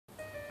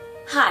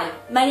Hi,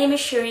 my name is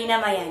Sherina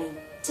Mayani.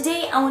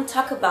 Today I want to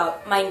talk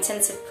about my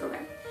intensive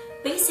program.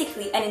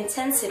 Basically, an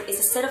intensive is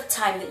a set of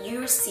time that you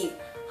receive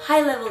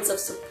high levels of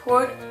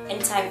support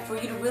and time for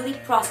you to really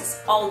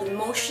process all the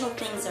emotional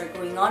things that are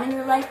going on in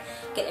your life,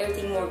 get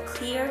everything more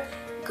clear,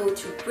 go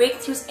through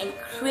breakthroughs, and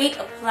create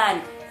a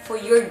plan for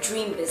your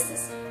dream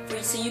business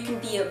so you can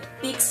be a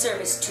big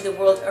service to the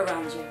world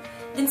around you.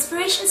 The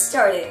inspiration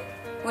started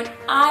when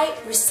I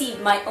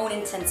received my own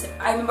intensive.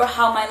 I remember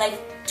how my life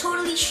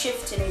totally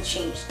shifted and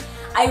changed.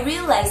 I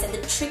realized that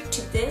the trick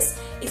to this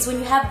is when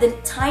you have the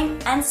time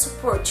and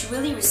support to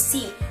really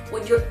receive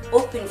what you're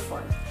open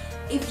for.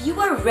 If you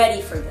are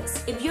ready for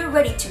this, if you're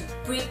ready to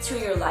break through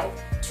your life,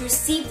 to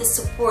receive the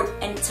support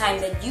and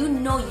time that you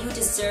know you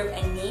deserve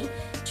and need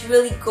to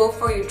really go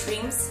for your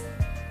dreams,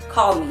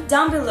 call me.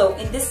 Down below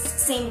in this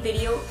same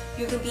video,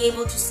 you're going to be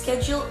able to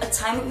schedule a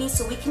time with me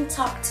so we can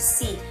talk to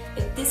see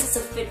if this is a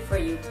fit for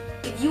you.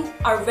 If you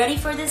are ready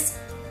for this,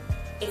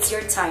 it's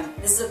your time.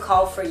 This is a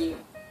call for you.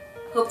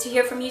 Hope to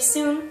hear from you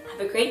soon.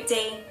 Have a great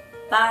day.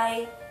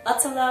 Bye.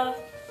 Lots of love.